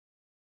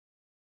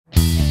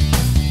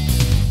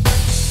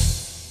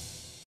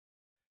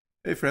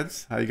Hey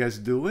friends, how you guys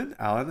doing?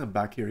 Alan, I'm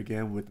back here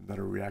again with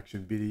another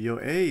reaction video.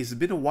 Hey, it's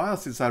been a while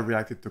since I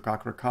reacted to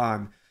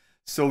Cakra.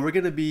 So we're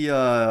gonna be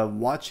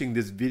watching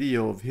this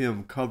video of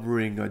him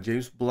covering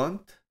James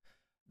Blunt.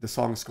 The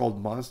song is called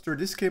Monster.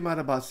 This came out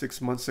about 6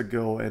 months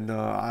ago, and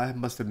I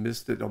must have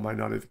missed it on my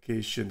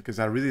notification because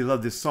I really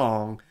love this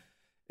song.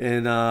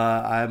 And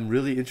I'm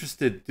really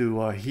interested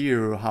to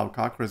hear how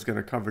Cakra is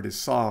gonna cover this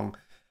song.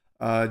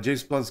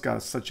 James Blunt's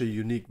got such a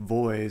unique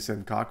voice,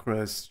 and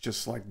Cakra is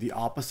just like the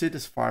opposite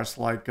as far as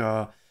like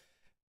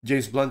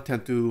James Blunt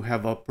tend to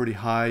have a pretty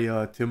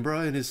high timbre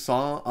in his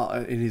song,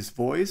 in his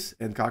voice,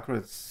 and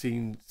Cakra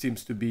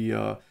seems to be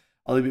a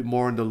little bit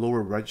more in the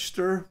lower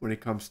register when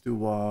it comes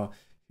to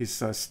his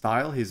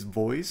style, his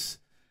voice.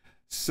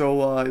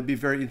 So it'd be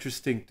very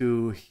interesting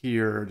to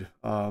hear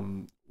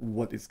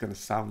what it's gonna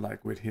sound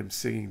like with him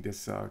singing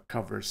this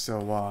cover.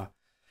 So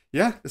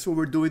yeah, that's what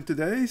we're doing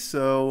today.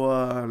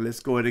 So let's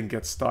go ahead and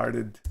get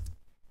started.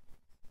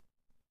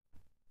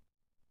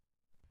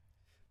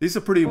 These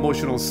are pretty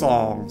emotional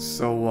songs,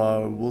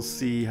 so we'll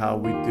see how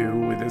we do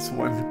with this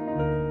one.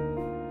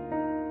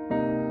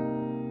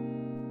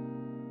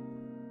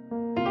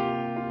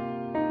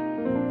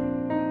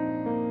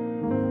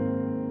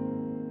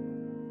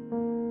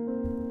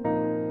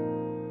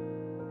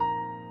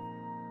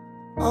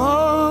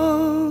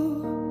 Oh,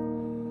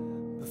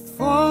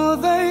 before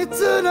they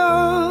turn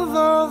off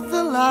all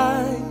the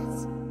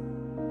lights,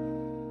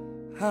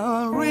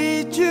 I'll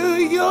read you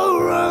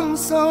your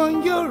wrongs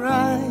on your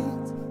right.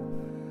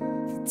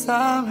 The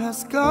time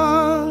has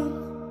gone.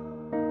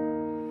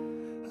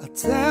 I'll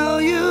tell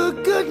you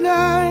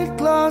goodnight,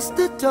 close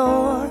the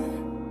door.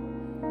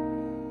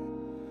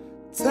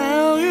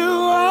 Tell you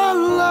I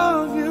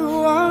love you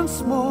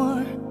once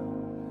more.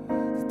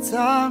 The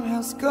time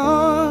has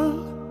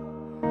gone.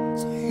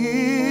 So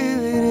here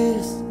it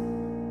is.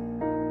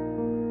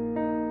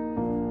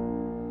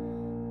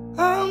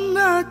 I'm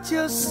not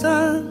your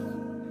son,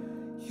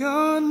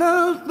 you're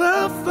not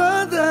my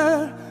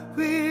father.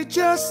 We're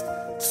just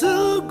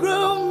two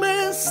grown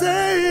men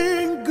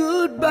saying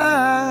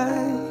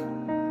goodbye.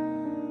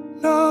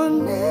 No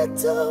need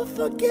to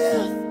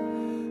forgive,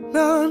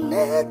 no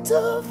need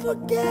to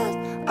forget.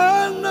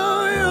 I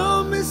know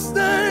your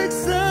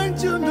mistakes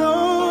and you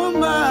know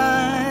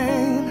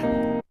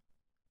mine.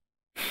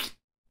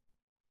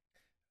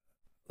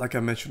 Like I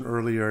mentioned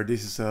earlier,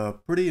 this is a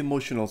pretty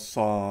emotional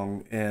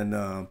song, and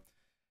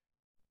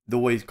the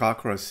way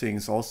Cakra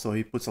sings also,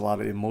 he puts a lot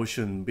of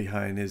emotion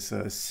behind his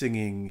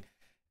singing,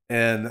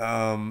 and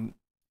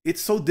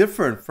it's so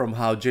different from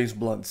how James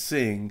Blunt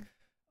sing,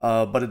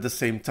 but at the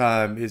same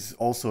time is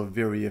also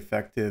very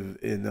effective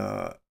in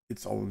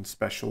its own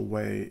special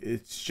way.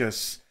 It's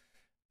just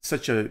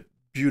such a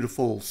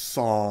beautiful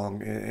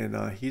song, and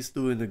he's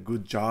doing a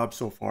good job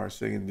so far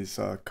singing this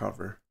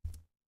cover.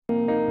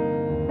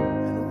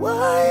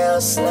 While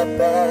you're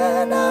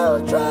sleeping,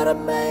 I'll try to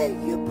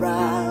make you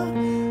proud.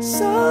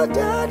 So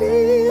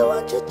daddy,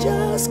 won't you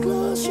just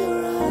close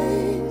your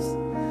eyes?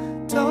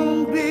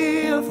 Don't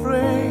be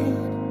afraid.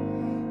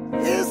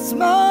 It's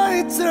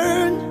my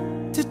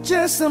turn to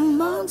chase the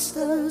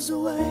monsters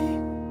away.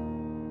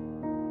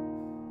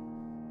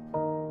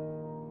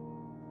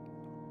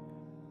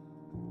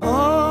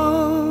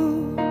 Oh,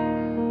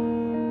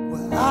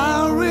 well,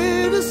 I'll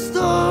read a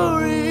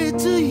story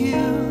to you.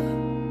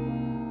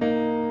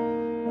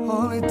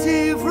 Only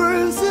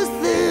difference is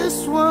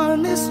this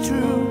one is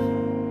true.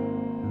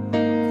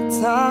 The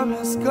time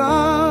has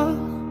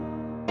gone.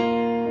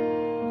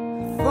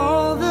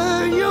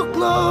 Folder your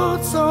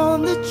clothes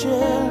on the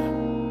chair.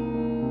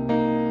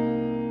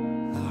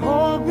 I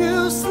hope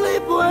you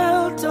sleep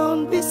well,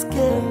 don't be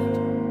scared.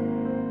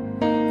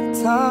 The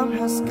time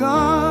has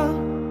gone.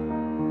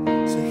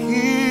 So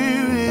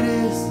here it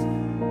is.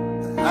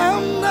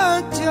 I'm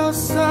not your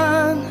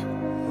son,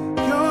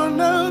 you're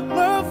not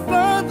my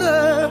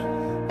father.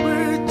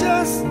 We're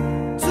just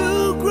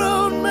two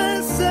grown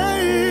men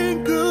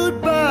saying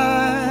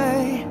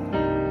goodbye.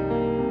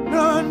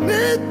 No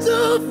need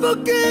to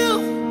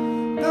forgive,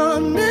 no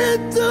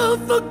need to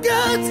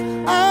forget.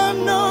 I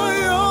know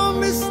your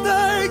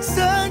mistakes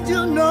and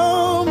you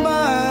know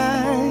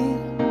mine.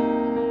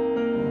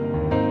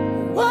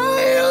 While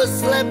you're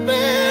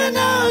sleeping,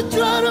 I'll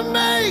try to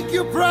make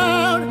you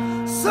proud.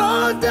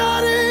 So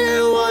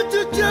daddy, won't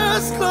you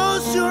just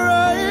close your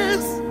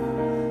eyes?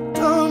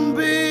 Don't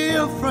be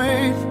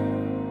afraid.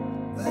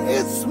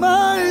 It's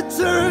my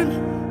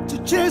turn to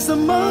chase the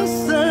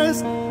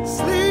monsters.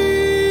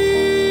 Sleep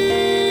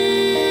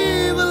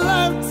a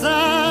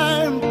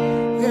lifetime,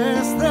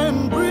 yes,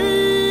 then breathe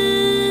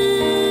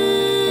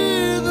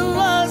the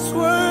last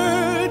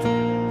word.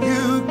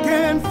 You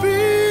can feel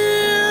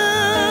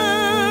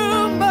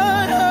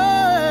my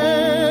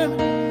hand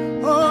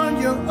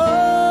on your own.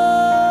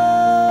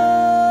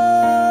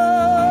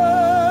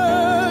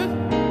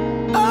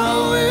 I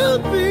will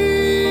be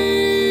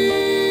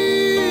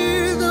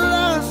the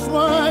last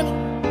one,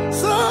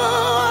 so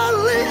I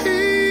leave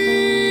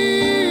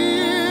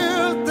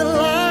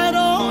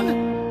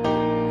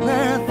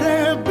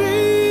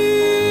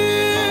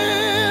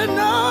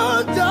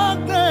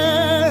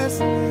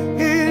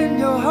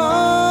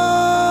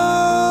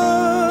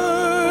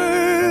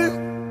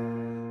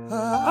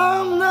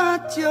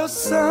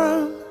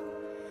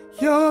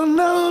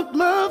about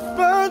my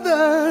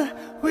father.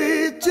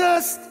 We're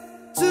just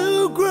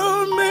two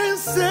grown men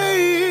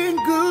saying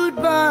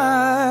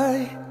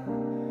goodbye.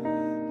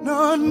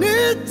 No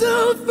need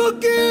to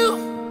forgive,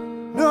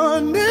 no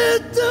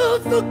need to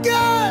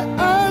forget.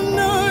 I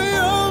know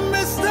your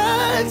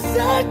mistakes,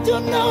 I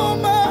don't know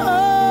my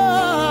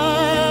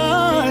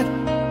heart.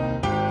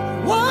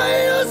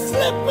 Why you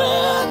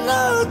slipping?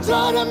 I'll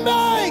try to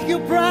make you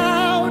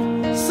proud.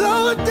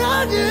 So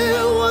daddy,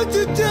 won't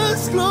you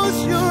just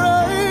close your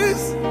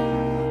eyes?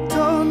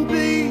 Don't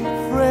be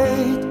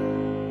afraid.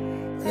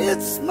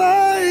 It's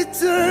my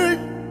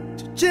turn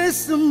to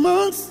chase the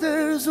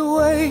monsters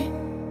away.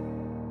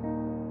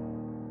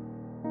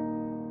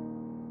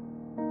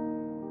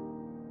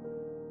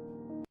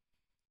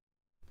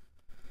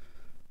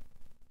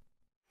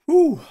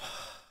 Whew.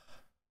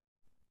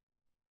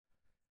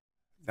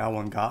 That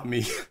one got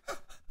me.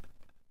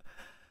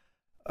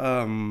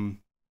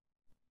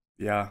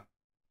 Yeah,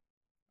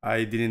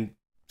 I didn't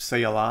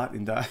say a lot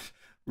in that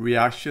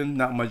reaction,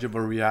 not much of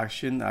a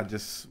reaction. I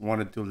just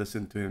wanted to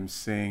listen to him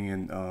sing,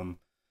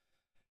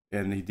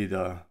 and he did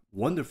a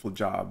wonderful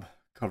job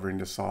covering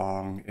the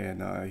song,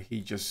 and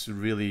he just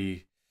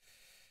really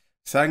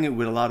sang it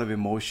with a lot of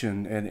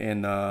emotion.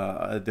 And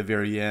at the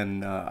very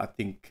end, I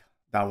think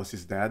that was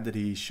his dad that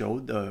he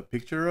showed a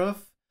picture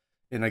of,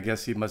 and I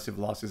guess he must have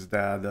lost his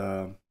dad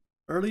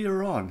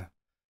earlier on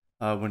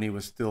when he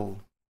was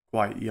still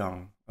quite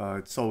young.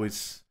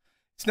 It's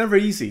never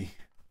easy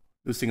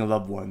losing a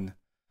loved one,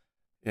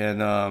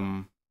 and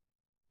um,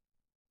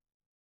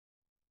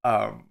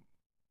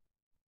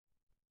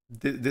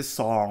 this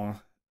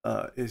song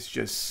is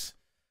just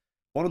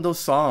one of those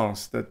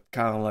songs that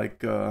kind of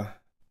like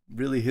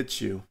really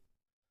hits you,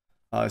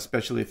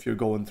 especially if you're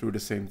going through the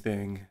same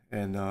thing,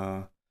 and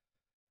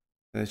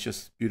it's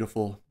just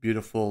beautiful,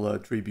 beautiful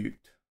tribute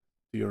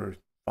to your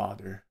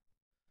father,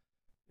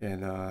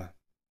 and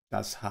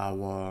that's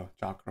how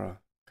Cakra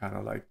kind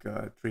of like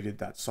treated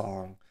that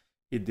song.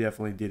 He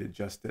definitely did it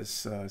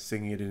justice,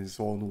 singing it in his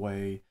own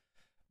way,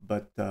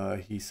 but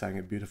he sang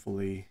it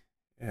beautifully,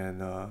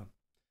 and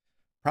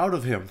proud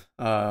of him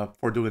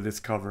for doing this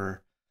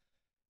cover.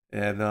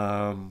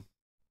 And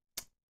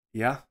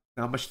yeah,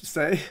 not much to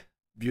say.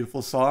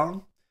 Beautiful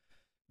song,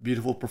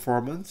 beautiful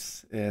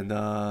performance, and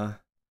Yari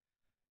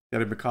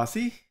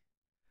Mikasi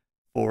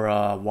for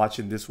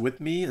watching this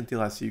with me.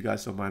 Until I see you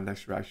guys on my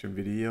next reaction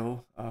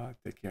video,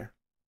 take care.